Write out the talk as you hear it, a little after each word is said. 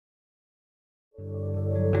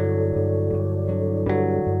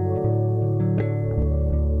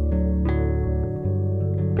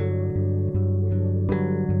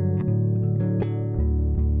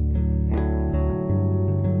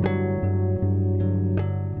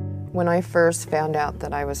When I first found out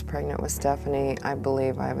that I was pregnant with Stephanie, I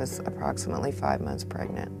believe I was approximately 5 months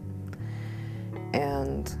pregnant.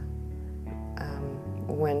 And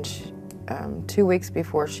when 2 weeks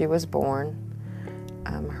before she was born,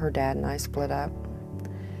 her dad and I split up.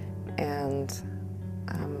 And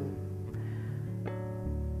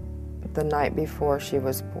the night before she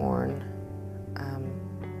was born,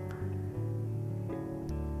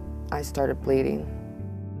 I started bleeding.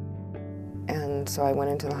 And so I went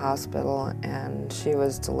into the hospital, and she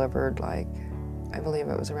was delivered, like, I believe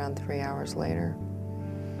it was around 3 hours later.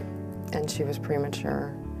 And she was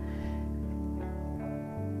premature.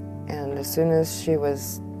 And as soon as she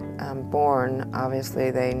was born,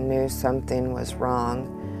 obviously they knew something was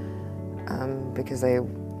wrong because they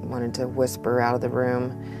wanted to whisper out of the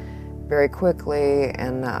room very quickly,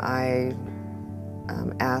 and I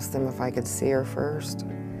asked them if I could see her first.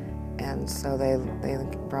 And so they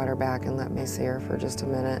brought her back and let me see her for just a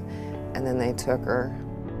minute, and then they took her.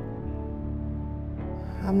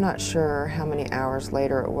 I'm not sure how many hours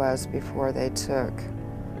later it was before they took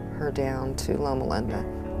her down to Loma.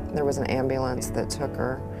 There was an ambulance that took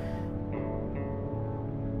her.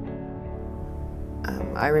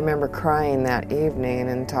 I remember crying that evening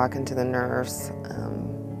and talking to the nurse,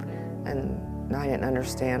 and I didn't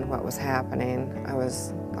understand what was happening. I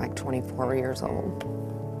was like 24 years old.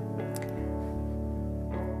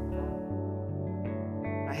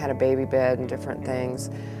 I had a baby bed and different things,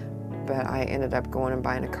 but I ended up going and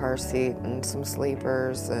buying a car seat and some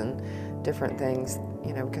sleepers and different things,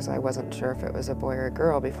 you know, because I wasn't sure if it was a boy or a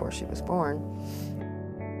girl before she was born.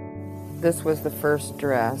 This was the first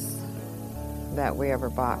dress that we ever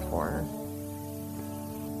bought for her.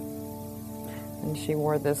 And she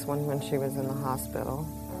wore this one when she was in the hospital.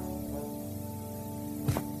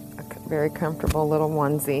 A very comfortable little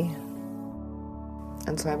onesie.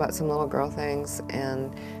 And so I bought some little girl things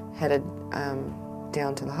and headed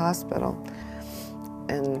down to the hospital.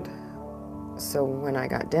 And so when I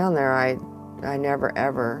got down there, I never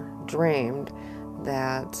ever dreamed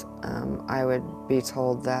that I would be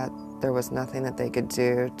told that there was nothing that they could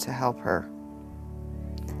do to help her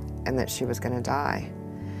and that she was going to die.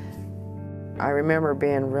 I remember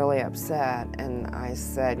being really upset, and I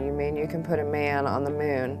said, "You mean you can put a man on the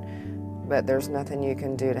moon, but there's nothing you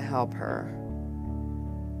can do to help her?"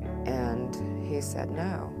 And he said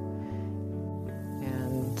no.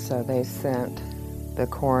 And so they sent the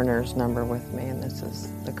coroner's number with me, and this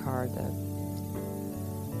is the card that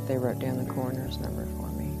they wrote down the coroner's number for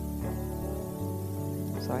me.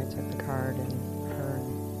 So I took the card and her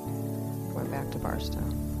and went back to Barstow.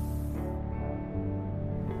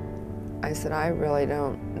 I said, "I really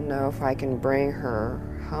don't know if I can bring her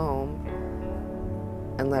home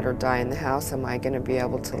and let her die in the house. Am I going to be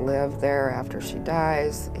able to live there after she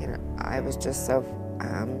dies?" You know, I was just so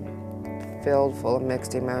filled full of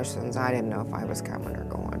mixed emotions. I didn't know if I was coming or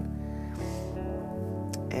going.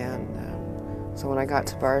 And so when I got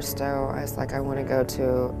to Barstow, I was like, I'll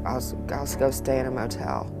go stay in a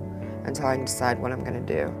motel until I can decide what I'm going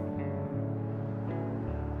to do.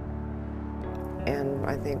 And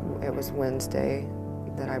I think it was Wednesday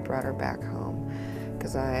that I brought her back home,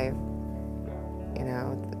 because I, you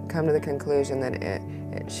know, come to the conclusion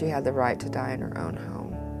that she had the right to die in her own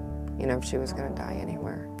home, you know, if she was going to die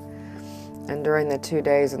anywhere. And during the 2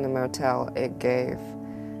 days in the motel, it gave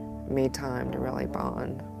me time to really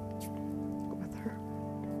bond with her.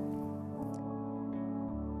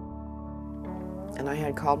 And I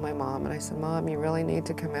had called my mom, and I said, "Mom, you really need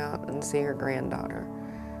to come out and see your granddaughter."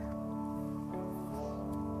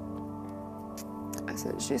 I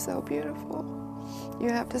said, "She's so beautiful. You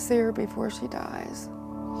have to see her before she dies."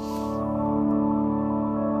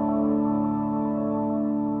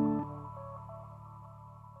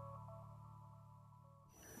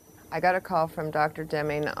 I got a call from Dr.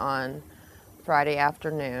 Deming on Friday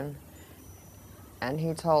afternoon, and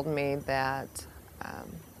he told me that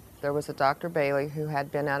there was a Dr. Bailey who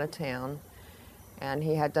had been out of town, and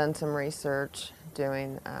he had done some research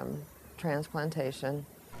doing transplantation.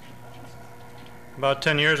 About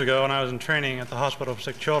 10 years ago, when I was in training at the Hospital for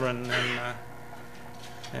Sick Children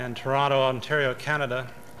in Toronto, Ontario, Canada,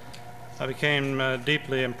 I became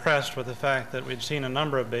deeply impressed with the fact that we'd seen a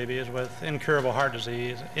number of babies with incurable heart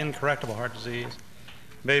disease, incorrectable heart disease,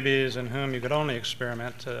 babies in whom you could only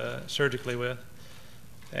experiment surgically with.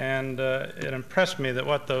 And it impressed me that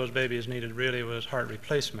what those babies needed really was heart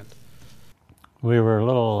replacement. We were a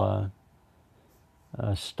little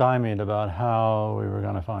stymied about how we were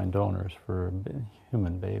going to find donors for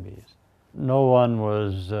human babies. No one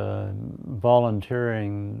was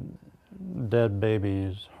volunteering dead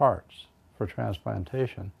babies' hearts for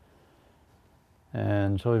transplantation.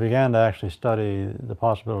 And so we began to actually study the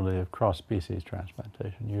possibility of cross-species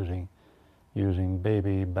transplantation using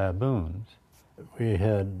baby baboons. We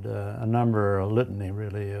had a litany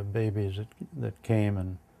really, of babies that came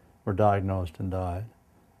and were diagnosed and died.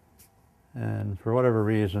 And for whatever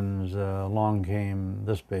reasons, along came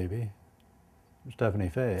this baby, Baby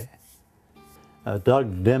Fae.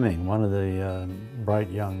 Doug Deming, one of the bright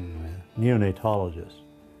young neonatologists,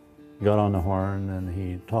 got on the horn and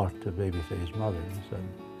he talked to Baby Fae's mother and said,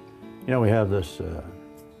 you know, we have this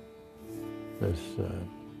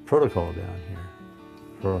protocol down here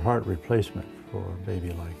for a heart replacement for a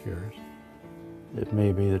baby like yours. It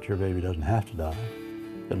may be that your baby doesn't have to die,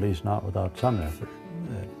 at least not without some effort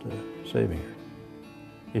at saving her.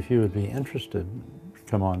 If you would be interested,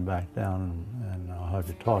 come on back down and I'll have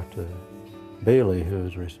you talk to Bailey,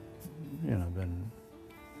 who's been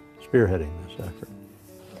spearheading this effort.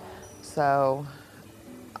 So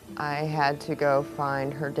I had to go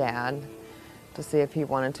find her dad to see if he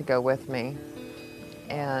wanted to go with me.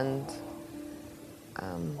 And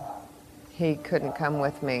he couldn't come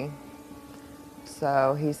with me.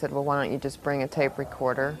 So he said, well, why don't you just bring a tape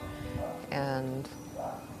recorder and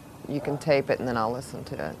you can tape it and then I'll listen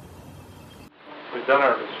to it. We've done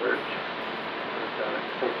our research. We've done it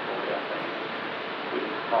faithfully, I think.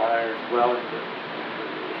 We've hired well into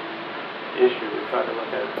the issue. We try to look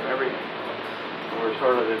at it from every angle. We're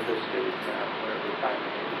sort of at this stage now where we find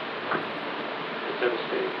it's at a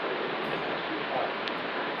stage where it has to be tried.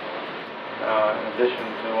 In addition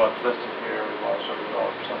to what's listed here, we've also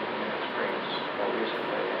developed some experience more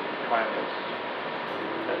recently in climates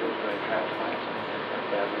that is doing transplants and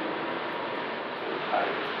badly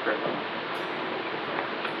experimental.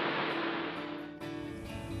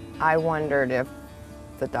 I wondered if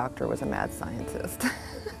the doctor was a mad scientist.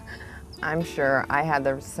 I'm sure I had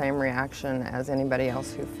the same reaction as anybody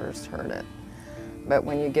else who first heard it. But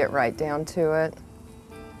when you get right down to it,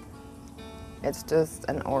 it's just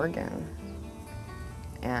an organ.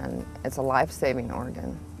 And it's a life-saving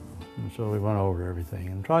organ. And so we went over everything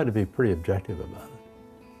and tried to be pretty objective about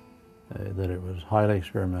it. That it was highly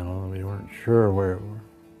experimental, and we weren't sure where it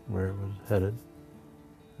was headed.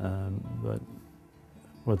 But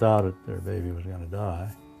without it, their baby was going to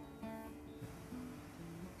die.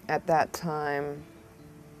 At that time,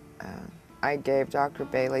 I gave Dr.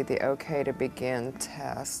 Bailey the okay to begin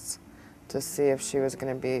tests to see if she was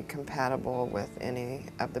going to be compatible with any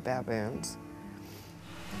of the baboons.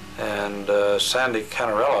 And Sandy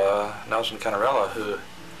Nelson Canarella,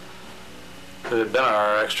 who had been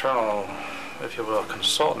our external, if you will,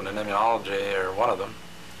 consultant in immunology, or one of them,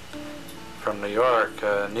 from New York,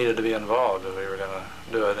 needed to be involved if we were going to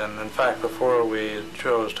do it. And in fact, before we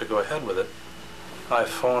chose to go ahead with it, I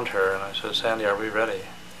phoned her and I said, Sandy, are we ready?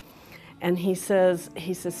 And he says,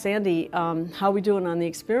 Sandy, how are we doing on the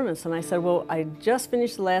experiments? And I said, well, I just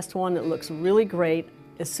finished the last one. It looks really great.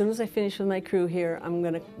 As soon as I finish with my crew here, I'm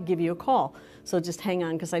going to give you a call. So just hang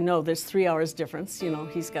on, because I know there's 3 hours difference. You know,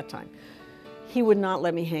 he's got time. He would not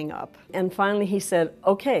let me hang up. And finally he said,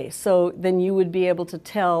 okay, so then you would be able to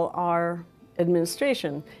tell our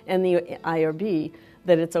administration and the IRB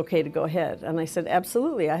that it's okay to go ahead. And I said,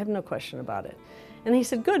 absolutely, I have no question about it. And he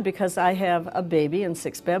said, good, because I have a baby and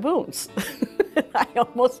 6 baboons. I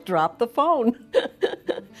almost dropped the phone.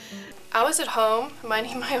 I was at home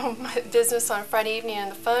minding my own business on Friday evening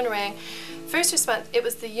and the phone rang. First response, it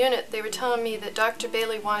was the unit. They were telling me that Dr.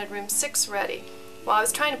 Bailey wanted room 6 ready. Well, I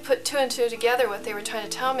was trying to put 2 and 2 together, what they were trying to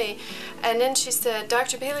tell me. And then she said,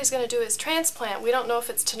 Dr. Bailey's going to do his transplant. We don't know if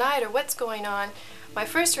it's tonight or what's going on. My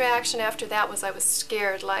first reaction after that was I was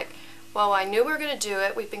scared, like, well, I knew we were going to do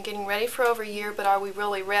it. We've been getting ready for over a year, but are we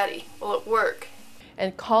really ready? Will it work?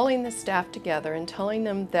 And calling the staff together and telling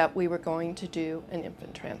them that we were going to do an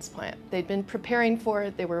infant transplant. They'd been preparing for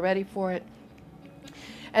it. They were ready for it.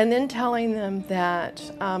 And then telling them that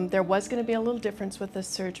there was going to be a little difference with this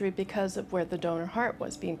surgery because of where the donor heart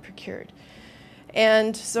was being procured.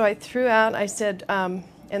 And so I threw out, I said, and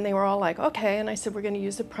they were all like, okay. And I said, we're going to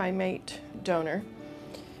use a primate donor.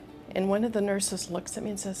 And one of the nurses looks at me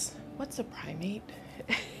and says, what's a primate?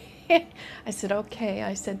 I said, okay.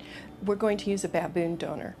 I said, we're going to use a baboon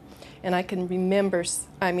donor. And I can remember,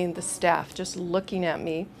 the staff just looking at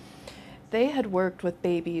me. They had worked with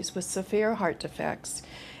babies with severe heart defects.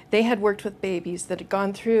 They had worked with babies that had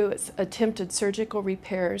gone through attempted surgical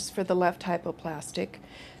repairs for the left hypoplastic.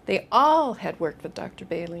 They all had worked with Dr.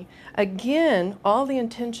 Bailey. Again, all the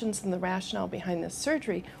intentions and the rationale behind this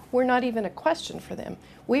surgery were not even a question for them.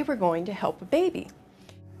 We were going to help a baby.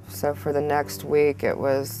 So for the next week, it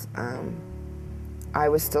was, I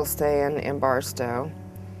was still staying in Barstow,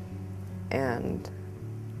 and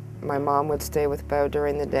my mom would stay with Bo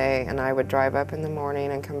during the day, and I would drive up in the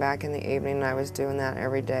morning and come back in the evening, and I was doing that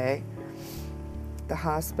every day. The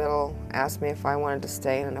hospital asked me if I wanted to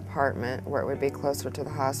stay in an apartment where it would be closer to the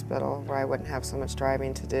hospital, where I wouldn't have so much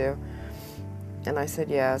driving to do. And I said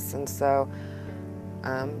yes, and so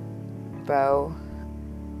Bo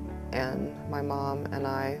and my mom and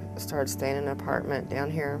I started staying in an apartment down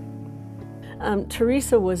here.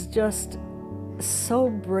 Teresa was just so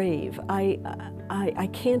brave. I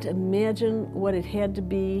can't imagine what it had to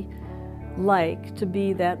be like to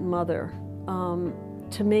be that mother,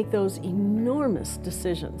 to make those enormous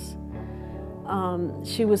decisions.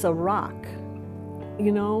 She was a rock.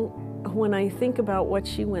 You know, when I think about what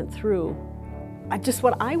she went through, just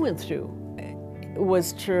what I went through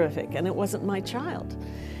was terrific, and it wasn't my child.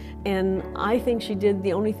 And I think she did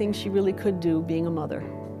the only thing she really could do being a mother.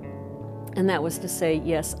 And that was to say,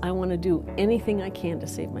 yes, I want to do anything I can to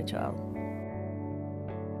save my child.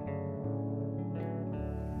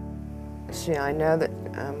 I know that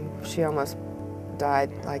she almost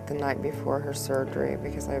died like the night before her surgery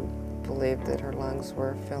because I believed that her lungs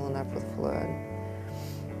were filling up with fluid.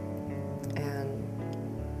 And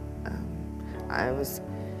I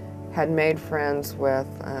had made friends with,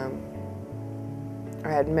 I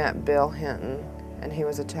had met Bill Hinton, and he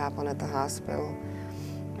was a chaplain at the hospital,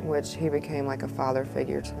 which he became like a father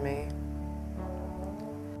figure to me.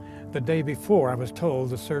 The day before, I was told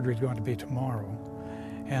the surgery is going to be tomorrow.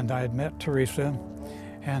 And I had met Teresa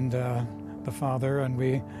and the father, and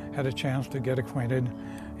we had a chance to get acquainted.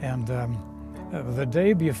 And the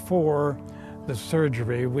day before the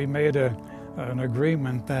surgery, we made an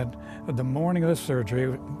agreement that the morning of the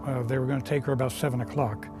surgery, they were going to take her about 7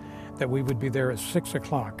 o'clock, that we would be there at 6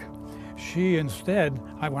 o'clock. She instead,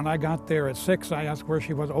 when I got there at 6, I asked where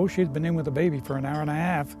she was. Oh, she'd been in with the baby for an hour and a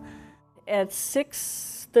half. At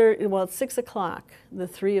 6 o'clock, the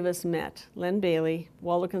three of us met, Len Bailey,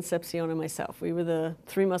 Waldo Concepcion, and myself. We were the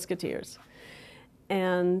three musketeers,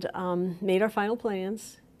 and made our final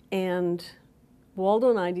plans, and Waldo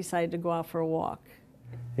and I decided to go out for a walk.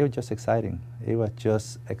 It was just exciting. It was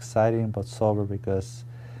just exciting but sober, because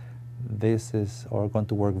this is or going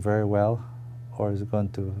to work very well or is going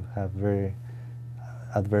to have very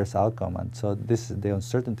adverse outcome. And so this is the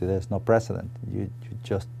uncertainty. There's no precedent. You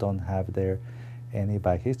just don't have there any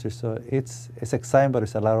back history. So it's exciting, but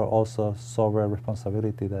it's a lot of also sober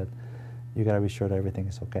responsibility that you got to be sure that everything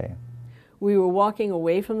is okay. We were walking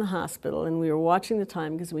away from the hospital, and we were watching the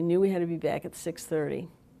time because we knew we had to be back at 6:30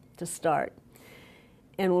 to start.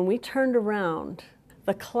 And when we turned around,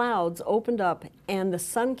 the clouds opened up and the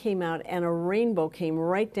sun came out and a rainbow came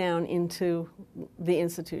right down into the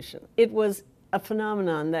institution. It was a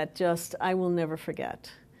phenomenon that just I will never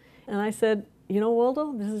forget. And I said, you know,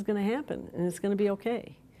 Waldo, this is going to happen and it's going to be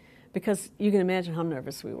okay. Because you can imagine how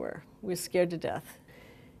nervous we were. We were scared to death.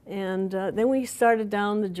 And then we started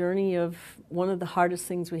down the journey of one of the hardest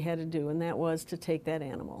things we had to do, and that was to take that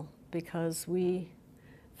animal, because we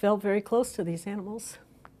felt very close to these animals.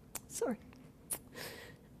 Sorry.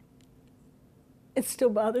 It still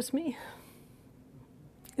bothers me.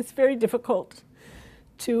 It's very difficult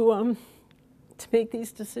to make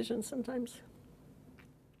these decisions sometimes.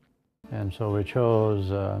 And so we chose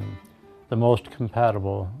the most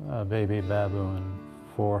compatible baby baboon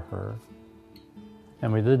for her.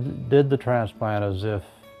 And we did the transplant as if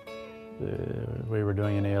we were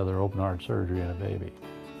doing any other open heart surgery in a baby.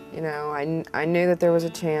 You know, I knew that there was a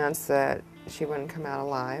chance that she wouldn't come out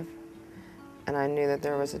alive, and I knew that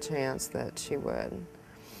there was a chance that she would.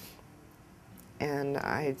 And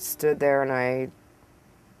I stood there and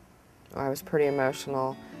I was pretty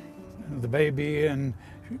emotional. The baby and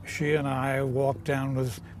she and I walked down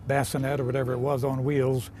with bassinet or whatever it was on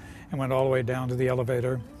wheels and went all the way down to the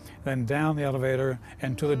elevator, then down the elevator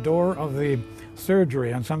and to the door of the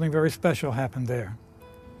surgery, and something very special happened there.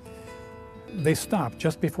 They stopped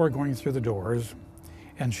just before going through the doors,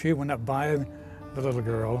 and she went up by the little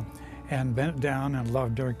girl and bent down and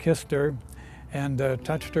loved her, kissed her, and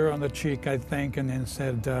touched her on the cheek, I think, and then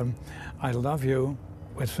said, I love you.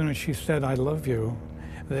 As soon as she said, I love you,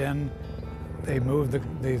 then they moved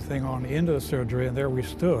the thing on into the surgery, and there we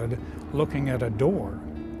stood looking at a door.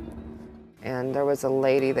 And there was a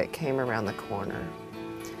lady that came around the corner.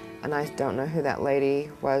 And I don't know who that lady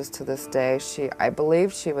was to this day. I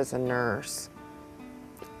believe she was a nurse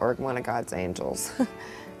or one of God's angels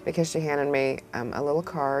because she handed me a little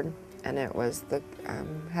card, and it was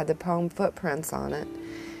had the poem Footprints on it.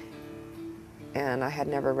 And I had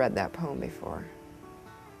never read that poem before.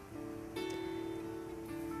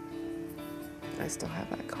 I still have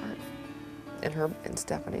that card in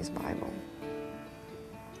Stephanie's Bible.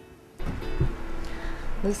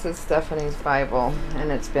 This is Stephanie's Bible,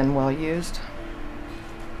 and it's been well used.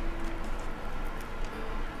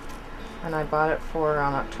 And I bought it for her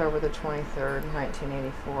on October the 23rd,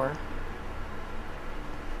 1984.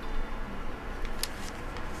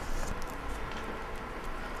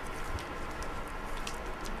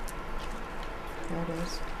 There it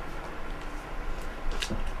is.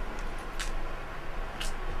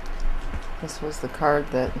 This was the card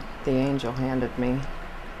that the angel handed me.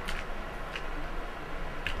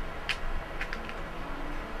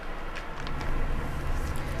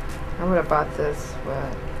 I would have bought this,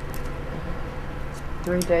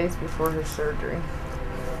 3 days before her surgery.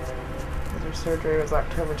 Her surgery was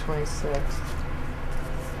October 26th.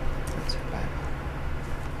 That's her Bible.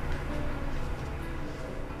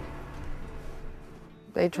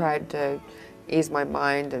 They tried to ease my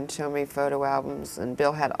mind and show me photo albums, and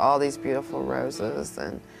Bill had all these beautiful roses,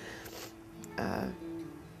 and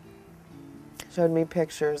showed me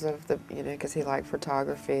pictures of the, because he liked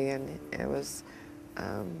photography, and it was,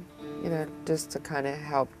 just to kind of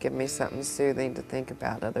help give me something soothing to think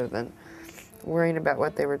about other than worrying about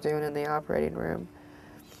what they were doing in the operating room.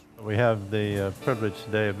 We have the privilege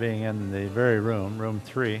today of being in the very room, room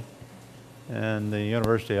 3, in the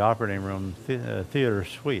University Operating Room Theater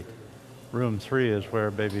Suite. Room 3 is where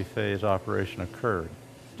Baby Fae's operation occurred.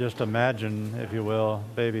 Just imagine, if you will,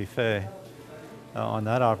 Baby Fae on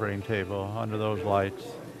that operating table under those lights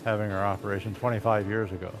having her operation 25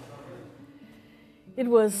 years ago. It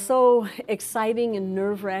was so exciting and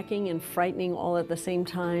nerve-wracking and frightening all at the same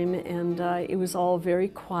time, and it was all very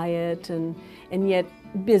quiet and yet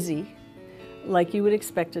busy, like you would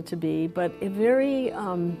expect it to be, but very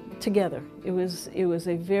together. It was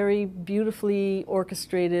a very beautifully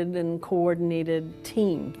orchestrated and coordinated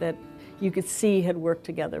team that you could see had worked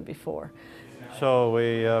together before. So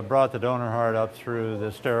we brought the donor heart up through the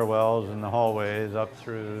stairwells and the hallways, up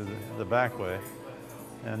through the back way,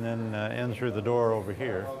 and then in through the door over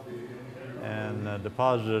here, and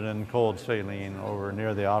deposited in cold saline over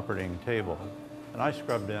near the operating table. And I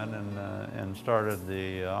scrubbed in and started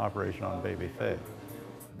the operation on Baby Fae.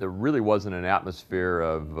 There really wasn't an atmosphere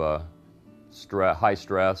of high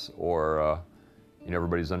stress or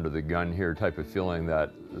everybody's under the gun here type of feeling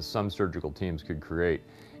that some surgical teams could create.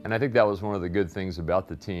 And I think that was one of the good things about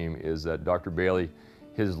the team, is that Dr. Bailey,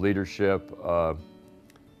 his leadership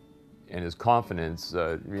and his confidence,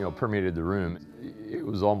 permeated the room. It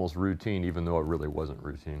was almost routine, even though it really wasn't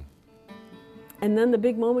routine. And then the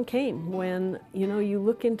big moment came when, you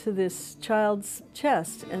look into this child's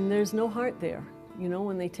chest and there's no heart there.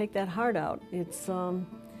 When they take that heart out, it's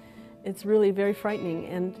really very frightening.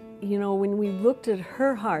 And, when we looked at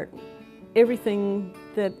her heart, everything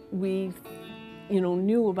that we,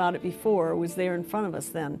 knew about it before was there in front of us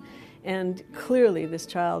then. And clearly this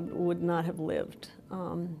child would not have lived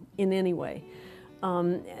in any way.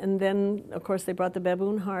 And then, of course, they brought the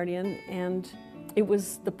baboon heart in, and it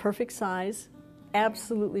was the perfect size,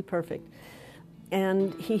 absolutely perfect.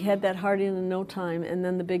 And he had that heart in no time, and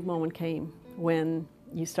then the big moment came when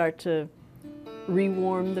you start to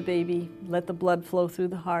rewarm the baby, let the blood flow through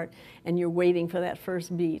the heart, and you're waiting for that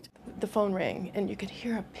first beat. The phone rang, and you could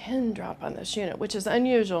hear a pin drop on this unit, which is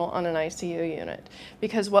unusual on an ICU unit,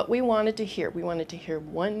 because what we wanted to hear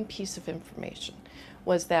one piece of information.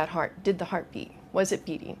 Was that heart, did the heart beat? Was it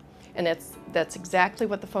beating? And that's exactly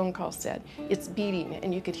what the phone call said. It's beating,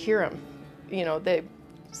 and you could hear them,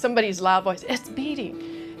 somebody's loud voice, it's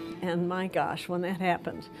beating. And my gosh, when that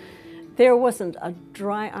happened, there wasn't a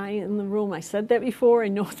dry eye in the room. I said that before, I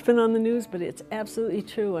know it's been on the news, but it's absolutely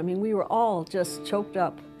true. I mean, we were all just choked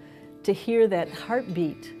up to hear that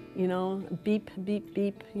heartbeat, beep, beep,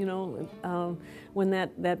 beep, when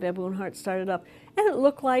that baboon heart started up. And it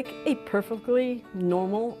looked like a perfectly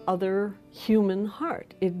normal other human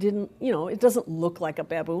heart. It didn't, it doesn't look like a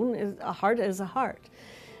baboon. A heart is a heart.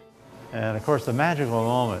 And of course, the magical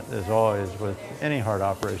moment is always with any heart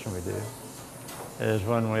operation we do, is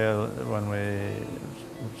when we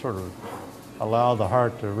sort of allow the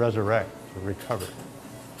heart to resurrect, to recover.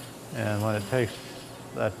 And when it takes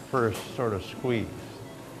that first sort of squeeze,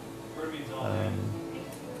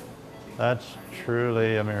 that's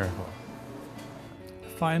truly a miracle.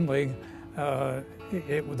 Finally,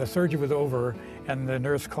 the surgery was over, and the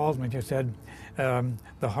nurse called me and she said,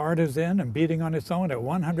 the heart is in and beating on its own at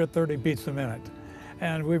 130 beats a minute.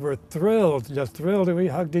 And we were thrilled, just thrilled, and we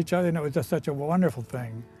hugged each other, and it was just such a wonderful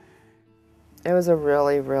thing. It was a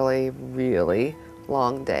really, really, really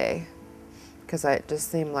long day, because it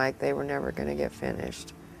just seemed like they were never going to get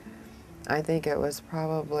finished. I think it was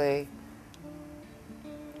probably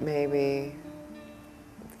maybe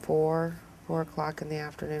 4 o'clock in the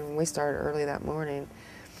afternoon. We started early that morning.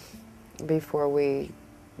 before we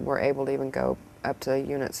were able to even go up to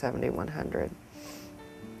Unit 7100.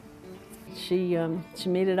 She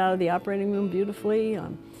made it out of the operating room beautifully,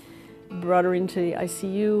 brought her into the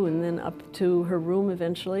ICU and then up to her room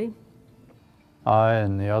eventually. I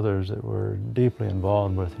and the others that were deeply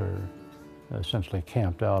involved with her essentially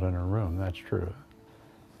camped out in her room, that's true.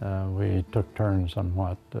 We took turns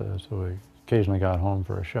somewhat, so we occasionally got home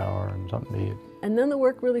for a shower and something to eat. And then the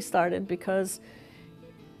work really started because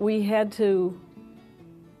we had to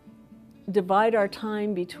divide our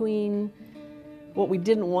time between what we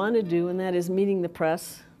didn't want to do, and that is meeting the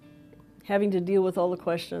press, having to deal with all the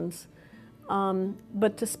questions,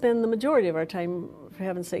 but to spend the majority of our time, for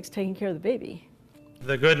heaven's sakes, taking care of the baby.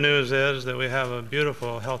 The good news is that we have a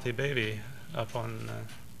beautiful, healthy baby up on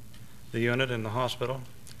the unit in the hospital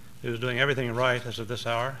who's doing everything right as of this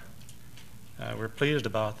hour. We're pleased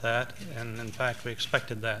about that, and in fact, we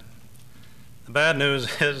expected that. The bad news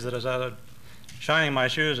is that as I was shining my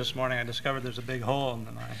shoes this morning, I discovered there's a big hole in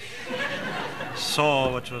my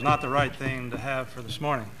sole, which was not the right thing to have for this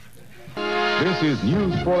morning. This is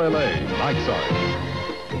News for LA. Mike Sarge.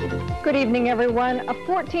 Good evening, everyone. A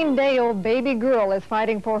 14-day-old baby girl is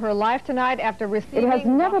fighting for her life tonight after receiving... It has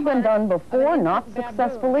never been done before, not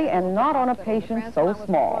successfully, and not on a patient so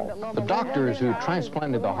small. The doctors who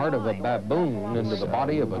transplanted the heart of a baboon into the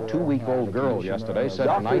body of a 2-week-old girl yesterday said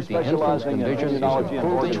tonight the infant's condition is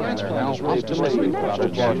improving. The transplant is optimistic about the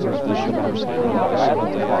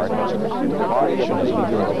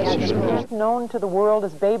chances. Known to the world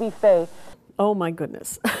as Baby Fae. Oh my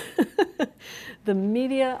goodness. The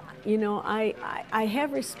media, you know, I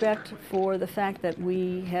have respect for the fact that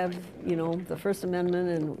we have, you know, the First Amendment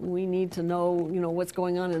and we need to know, you know, what's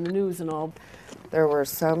going on in the news and all. There were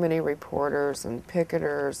so many reporters and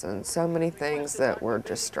picketers and so many things that were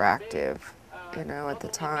distractive, you know, at the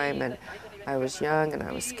time. And I was young and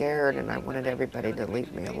I was scared and I wanted everybody to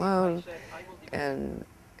leave me alone. And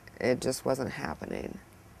it just wasn't happening,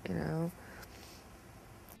 you know.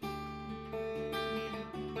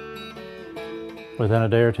 Within a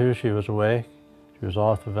day or two, she was awake. She was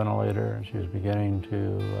off the ventilator, and she was beginning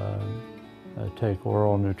to take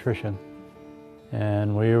oral nutrition.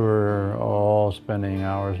 And we were all spending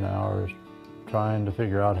hours and hours trying to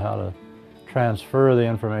figure out how to transfer the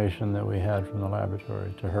information that we had from the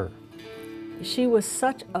laboratory to her. She was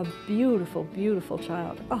such a beautiful, beautiful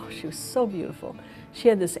child. Oh, she was so beautiful. She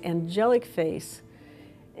had this angelic face,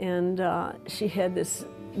 and she had this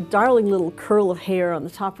darling little curl of hair on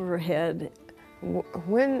the top of her head.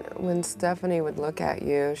 When Stephanie would look at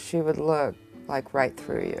you, she would look like right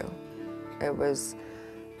through you. It was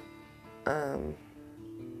a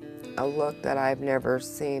look that I've never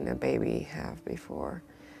seen a baby have before.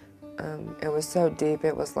 It was so deep,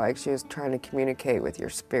 it was like she was trying to communicate with your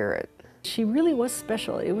spirit. She really was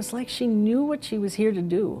special. It was like she knew what she was here to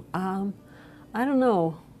do. I don't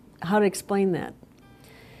know how to explain that.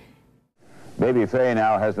 Baby Fae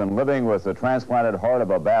now has been living with the transplanted heart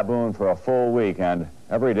of a baboon for a full week, and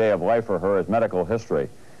every day of life for her is medical history.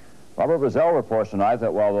 Robert Brazell reports tonight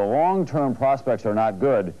that while the long-term prospects are not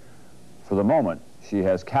good, for the moment, she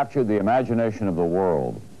has captured the imagination of the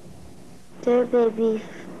world. Dear Baby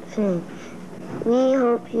Fae, we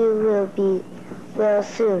hope you will be well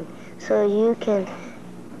soon, so you can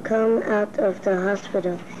come out of the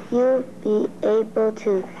hospital. You'll be able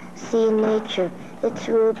to see nature. It's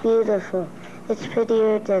real beautiful. It's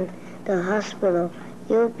prettier than the hospital.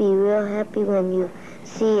 You'll be real happy when you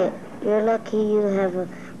see it. You're lucky you have a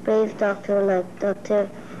brave doctor like Dr.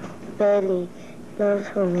 Bailey. Love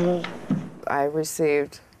from me. I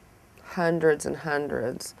received hundreds and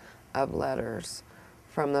hundreds of letters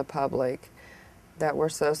from the public that were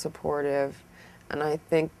so supportive. And I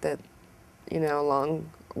think that, you know, along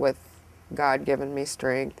with God giving me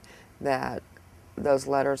strength, that those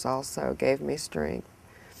letters also gave me strength.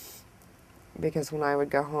 Because when I would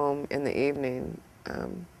go home in the evening,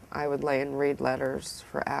 I would lay and read letters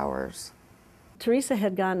for hours. Teresa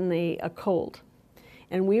had gotten a cold,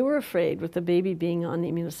 and we were afraid with the baby being on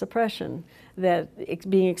immunosuppression, that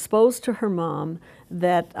being exposed to her mom,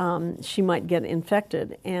 that she might get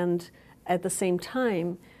infected. And at the same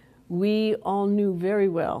time, we all knew very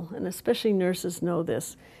well, and especially nurses know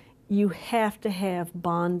this, you have to have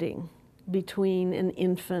bonding between an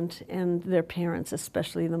infant and their parents,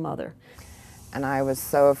 especially the mother. And I was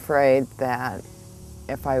so afraid that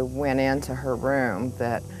if I went into her room,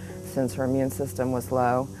 that since her immune system was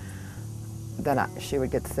low, that she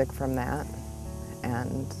would get sick from that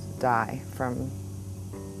and die from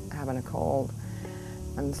having a cold.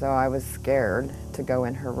 And so I was scared to go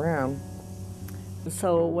in her room.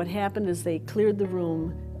 So what happened is they cleared the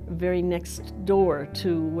room very next door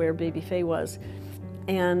to where Baby Fae was.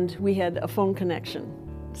 And we had a phone connection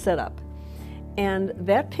set up. And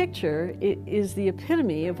that picture is the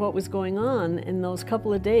epitome of what was going on in those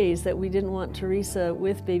couple of days that we didn't want Teresa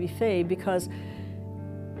with Baby Fae, because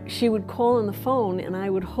she would call on the phone and I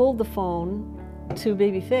would hold the phone to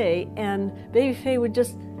Baby Fae, and Baby Fae would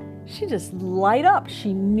just light up.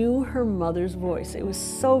 She knew her mother's voice. It was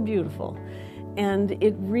so beautiful. And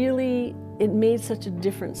it made such a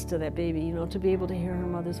difference to that baby, you know, to be able to hear her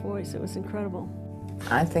mother's voice. It was incredible.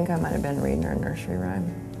 I think I might have been reading her a nursery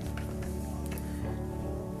rhyme.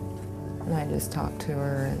 And I just talked to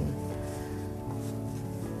her, and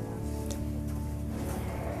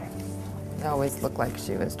it always looked like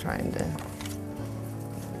she was trying to,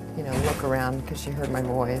 you know, look around because she heard my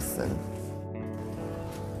voice. And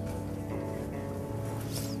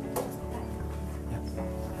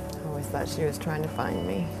I always thought she was trying to find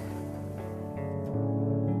me.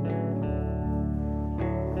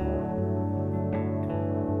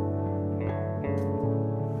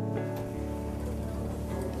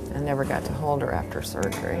 I never got to hold her after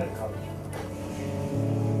surgery.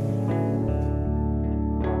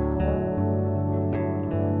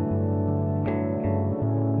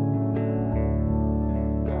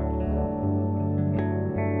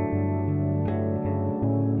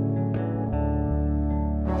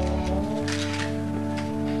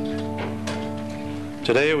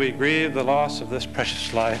 Today we grieve the loss of this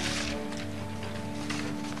precious life,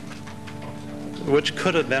 which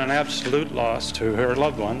could have been an absolute loss to her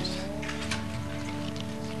loved ones.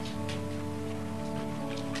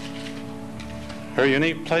 Her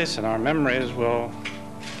unique place in our memories will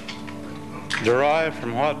derive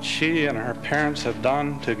from what she and her parents have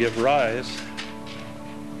done to give rise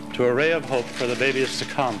to a ray of hope for the babies to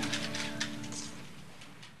come.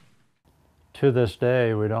 To this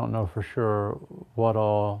day, we don't know for sure what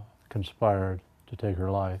all conspired to take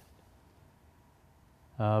her life.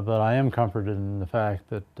 But I am comforted in the fact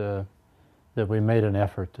that we made an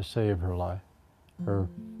effort to save her life. Her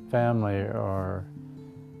family are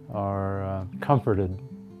comforted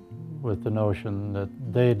with the notion that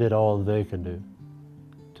they did all they could do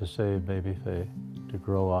to save Baby Fae, to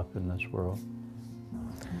grow up in this world.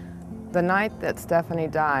 The night that Stephanie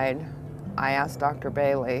died, I asked Dr.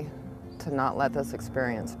 Bailey to not let this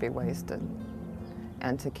experience be wasted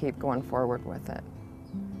and to keep going forward with it.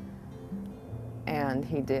 And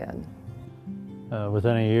he did.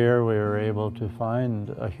 Within a year, we were able to find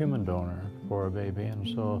a human donor for a baby, and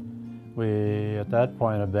so we, at that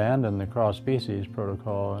point, abandoned the cross-species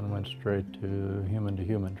protocol and went straight to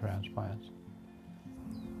human transplants.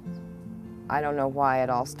 I don't know why it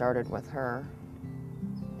all started with her.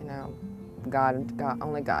 You know,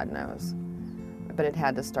 only God knows. But it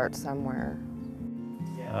had to start somewhere.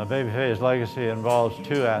 Baby Fae's legacy involves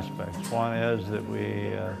two aspects. One is that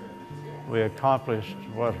we accomplished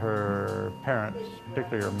what her parents,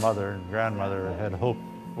 particularly her mother and grandmother, had hoped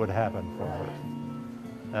would happen for her.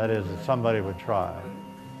 That is, that somebody would try.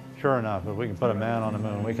 Sure enough, if we can put a man on the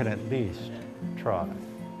moon, we can at least try.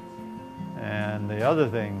 And the other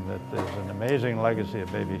thing that is an amazing legacy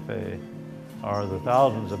of Baby Fae are the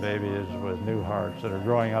thousands of babies with new hearts that are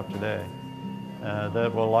growing up today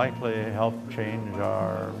that will likely help change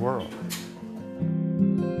our world.